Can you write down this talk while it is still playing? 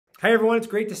Hey everyone, it's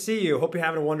great to see you. Hope you're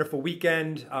having a wonderful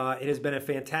weekend. It has been a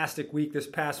fantastic week this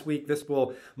past week. This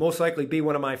will most likely be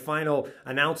one of my final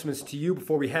announcements to you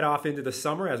before we head off into the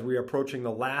summer as we are approaching the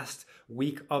last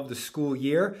week of the school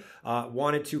year.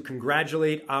 Wanted to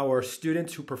congratulate our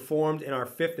students who performed in our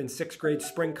 5th and 6th grade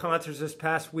spring concerts this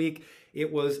past week.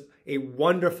 It was a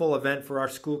wonderful event for our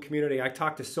school community. I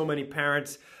talked to so many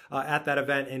parents at that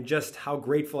event and just how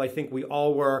grateful I think we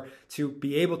all were to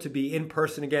be able to be in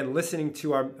person again, listening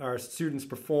to our students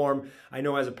perform. I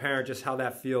know as a parent just how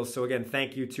that feels. So again,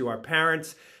 thank you to our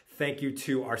parents. Thank you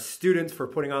to our students for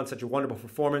putting on such a wonderful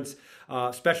performance.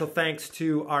 Special thanks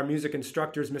to our music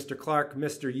instructors, Mr. Clark,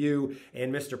 Mr. Yu,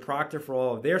 and Mr. Proctor for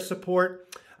all of their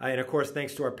support. And of course,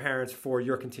 thanks to our parents for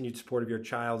your continued support of your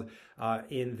child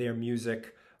in their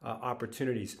music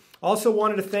opportunities. Also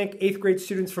wanted to thank 8th grade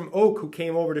students from Oak who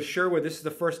came over to Sherwood. This is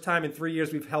the first time in 3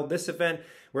 years we've held this event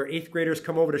where 8th graders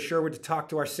come over to Sherwood to talk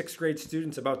to our 6th grade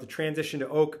students about the transition to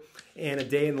Oak and a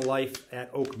day in the life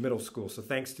at Oak Middle School. So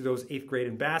thanks to those 8th grade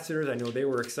ambassadors. I know they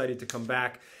were excited to come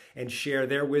back and share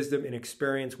their wisdom and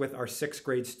experience with our 6th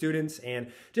grade students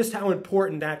and just how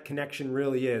important that connection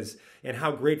really is and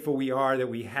how grateful we are that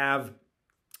we have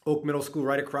Oak Middle School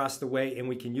right across the way and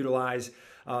we can utilize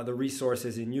the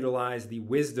resources and utilize the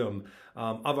wisdom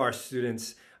of our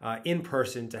students in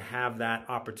person to have that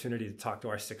opportunity to talk to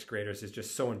our 6th graders is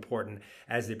just so important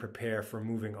as they prepare for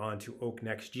moving on to Oak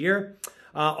next year.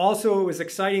 Also, it was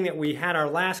exciting that we had our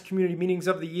last community meetings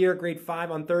of the year, grade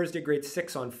 5 on Thursday, grade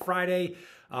 6 on Friday.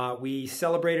 We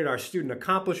celebrated our student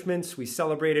accomplishments, we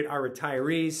celebrated our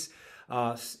retirees,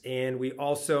 and we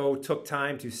also took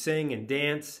time to sing and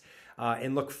dance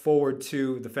and look forward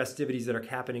to the festivities that are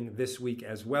happening this week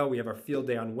as well. We have our field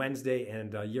day on Wednesday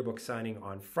and yearbook signing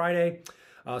on Friday.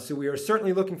 So we are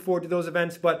certainly looking forward to those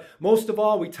events, but most of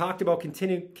all, we talked about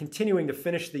continuing to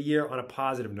finish the year on a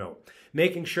positive note,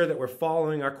 making sure that we're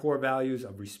following our core values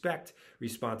of respect,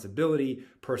 responsibility,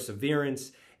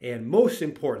 perseverance, and most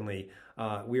importantly,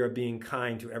 we are being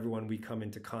kind to everyone we come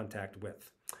into contact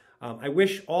with. I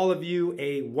wish all of you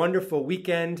a wonderful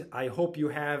weekend. I hope you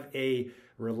have a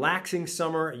relaxing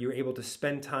summer. You're able to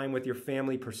spend time with your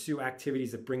family, pursue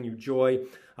activities that bring you joy.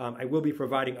 I will be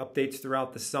providing updates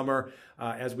throughout the summer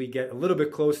as we get a little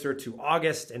bit closer to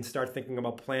August and start thinking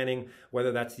about planning,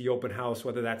 whether that's the open house,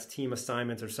 whether that's team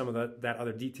assignments or some of that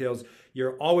other details.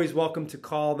 You're always welcome to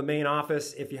call the main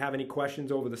office if you have any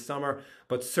questions over the summer,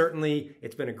 but certainly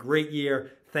it's been a great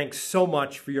year. Thanks so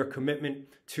much for your commitment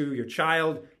to your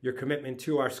child, your commitment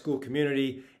to our school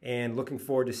community, and looking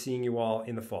forward to seeing you all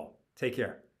in the fall. Take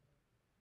care.